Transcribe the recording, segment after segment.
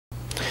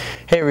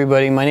Hey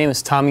everybody, my name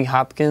is Tommy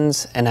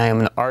Hopkins and I am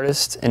an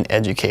artist and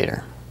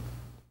educator.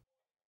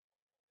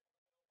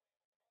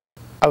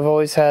 I've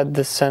always had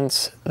the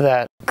sense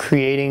that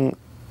creating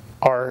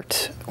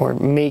art or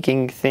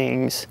making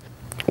things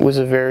was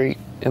a very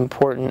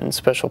important and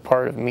special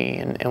part of me,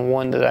 and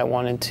one that I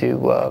wanted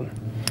to,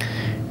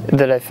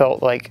 that I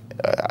felt like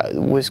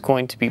was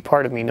going to be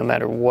part of me no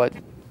matter what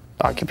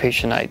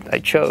occupation I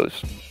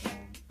chose.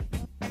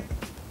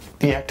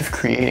 The act of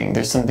creating,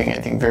 there's something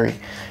I think very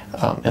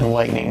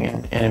enlightening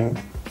and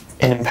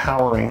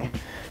empowering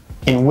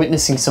in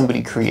witnessing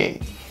somebody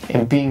create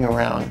and being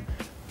around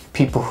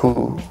people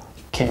who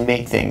can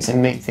make things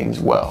and make things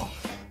well.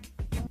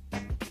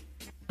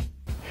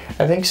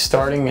 I think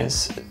starting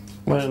is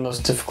one of the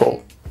most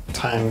difficult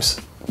times.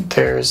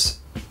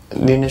 There's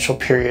the initial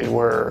period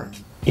where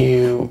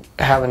you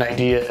have an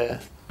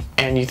idea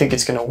and you think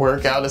it's going to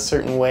work out a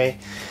certain way,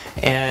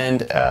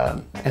 and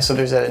so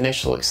there's that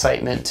initial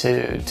excitement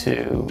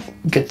to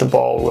get the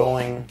ball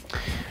rolling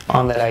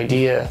on that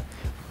idea.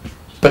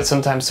 But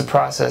sometimes the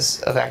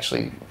process of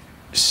actually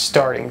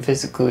starting,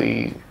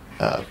 physically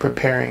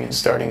preparing and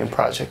starting a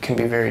project can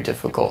be very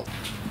difficult.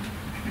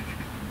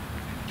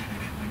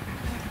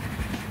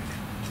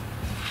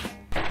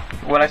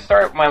 When I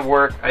start my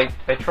work, I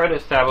try to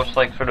establish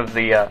like sort of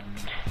the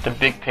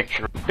big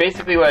picture.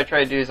 Basically what I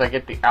try to do is I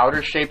get the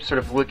outer shape, sort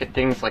of look at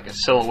things like a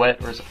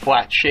silhouette or as a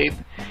flat shape,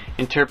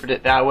 interpret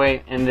it that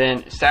way, and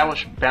then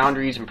establish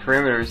boundaries and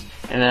perimeters,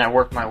 and then I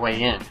work my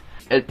way in.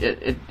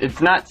 It's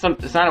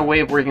not a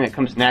way of working that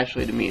comes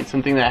naturally to me. It's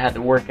something that I had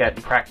to work at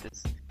and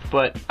practice.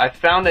 But I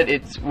found that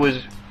it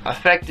was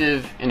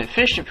effective and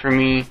efficient for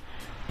me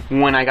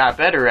when I got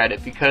better at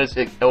it, because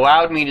it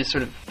allowed me to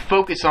sort of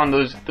focus on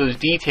those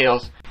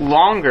details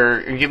longer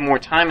and give more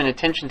time and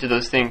attention to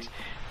those things,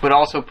 but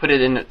also put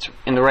it in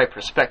the right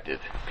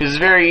perspective. Because it's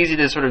very easy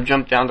to sort of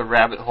jump down the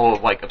rabbit hole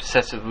of like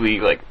obsessively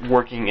like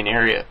working an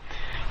area.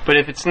 But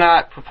if it's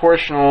not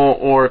proportional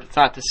or if it's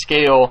not to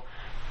scale,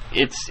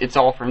 it's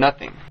all for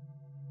nothing.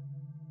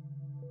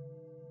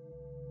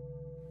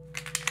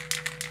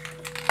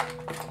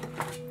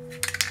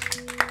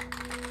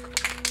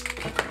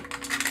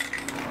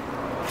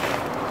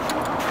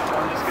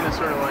 I'm just gonna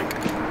sort of like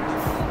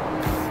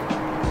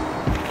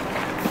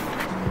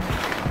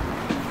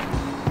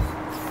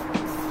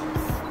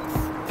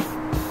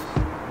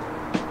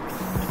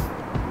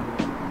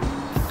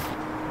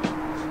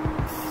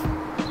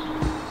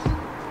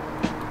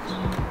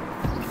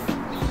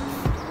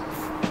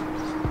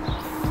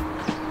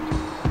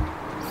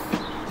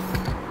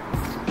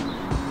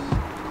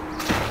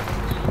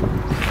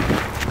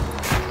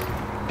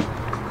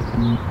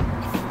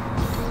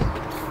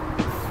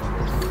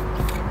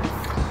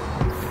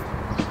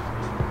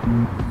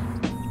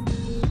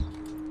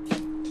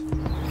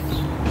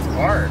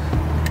hard.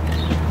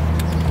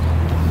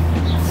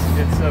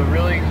 It's a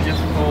really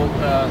difficult,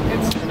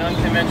 it's an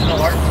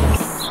unconventional art form.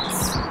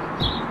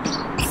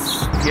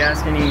 If you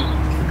ask any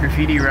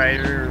graffiti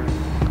writer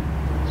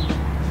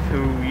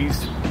who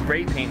used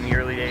spray paint in the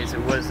early days, it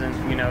wasn't,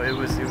 it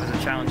was a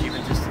challenge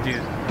even just to do,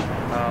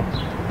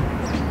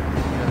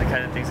 the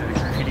kind of things that the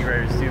graffiti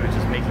writers do, which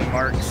is making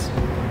marks,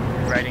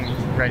 writing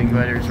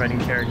letters, writing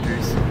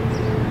characters.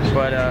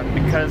 But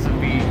because of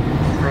the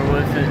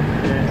prolific,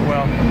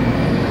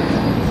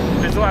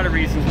 there's a lot of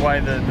reasons why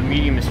the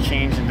medium has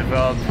changed and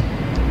developed,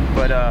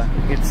 but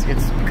it's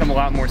become a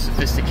lot more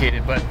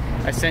sophisticated. But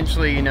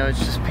essentially, it's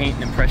just paint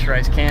in a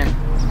pressurized can,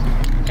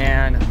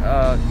 and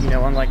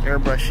unlike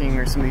airbrushing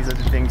or some of these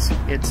other things,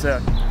 it's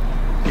a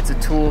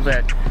tool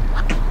that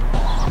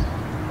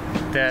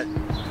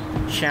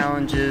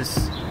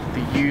challenges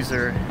the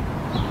user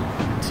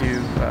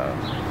to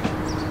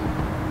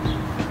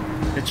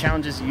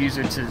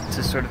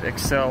sort of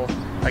excel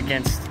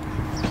against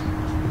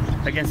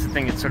the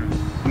thing it's sort of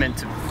meant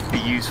to be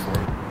used for.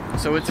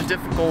 So it's a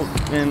difficult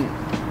and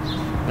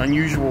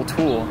unusual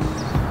tool.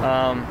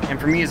 And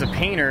for me as a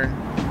painter,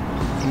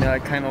 I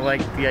kind of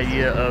like the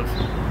idea of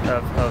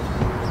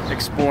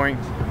exploring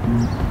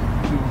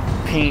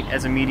paint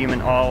as a medium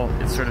in all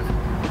its sort of,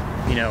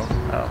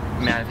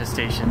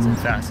 manifestations and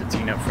facets,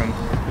 from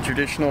the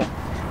traditional,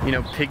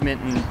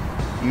 pigment and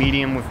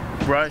medium with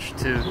brush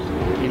to,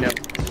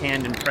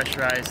 canned and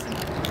pressurized and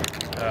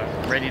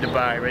ready to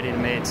buy, ready to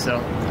made. So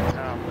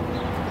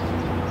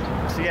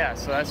yeah,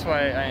 so that's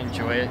why I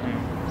enjoy it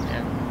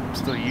and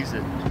still use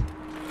it.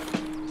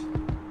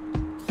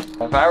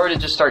 If I were to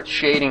just start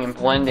shading and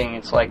blending,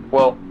 it's like,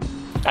 well,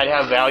 I'd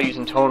have values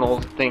and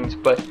tonal things,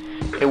 but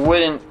it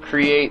wouldn't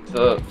create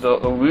the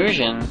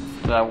illusion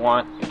that I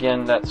want.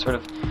 Again, that's sort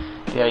of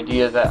the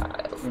idea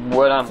that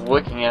what I'm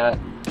looking at,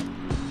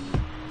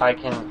 I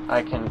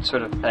can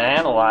sort of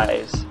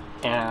analyze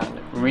and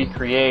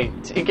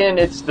recreate. Again,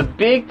 it's the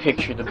big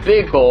picture. The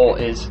big goal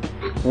is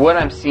what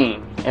I'm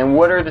seeing and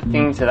what are the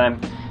things that I'm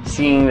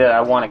seeing that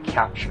I want to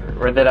capture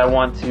or that I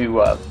want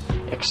to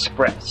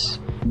express.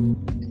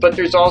 But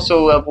there's also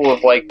a level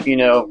of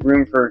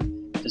room for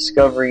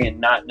discovery and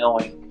not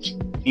knowing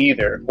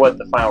either what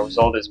the final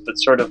result is, but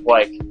sort of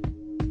like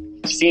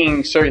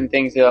seeing certain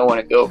things that I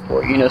want to go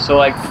for, so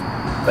like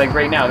like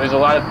right now, there's a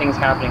lot of things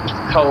happening with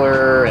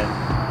color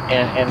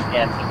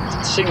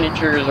and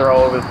signatures are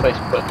all over the place.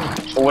 But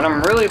what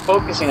I'm really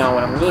focusing on,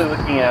 what I'm really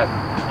looking at,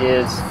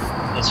 is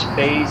the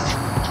space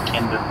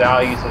and the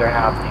values that are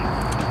happening.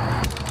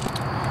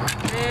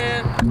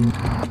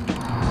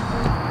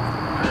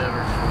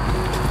 Whatever.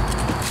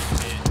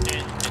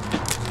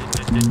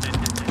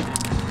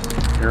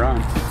 You're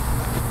on.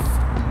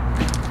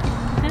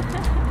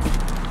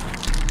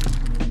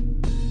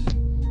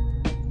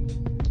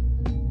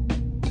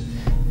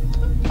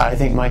 I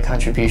think my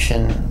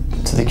contribution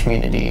to the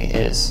community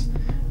is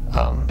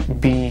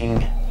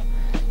being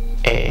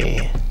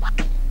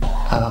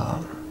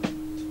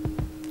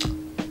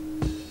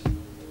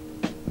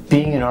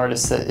being an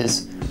artist that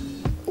is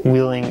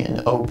willing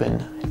and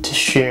open to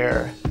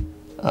share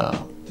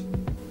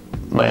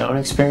my own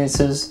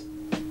experiences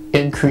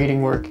in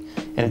creating work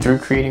and through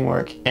creating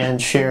work,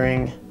 and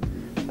sharing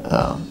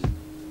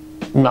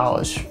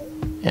knowledge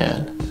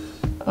and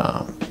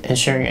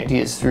sharing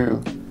ideas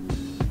through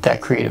that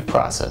creative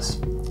process.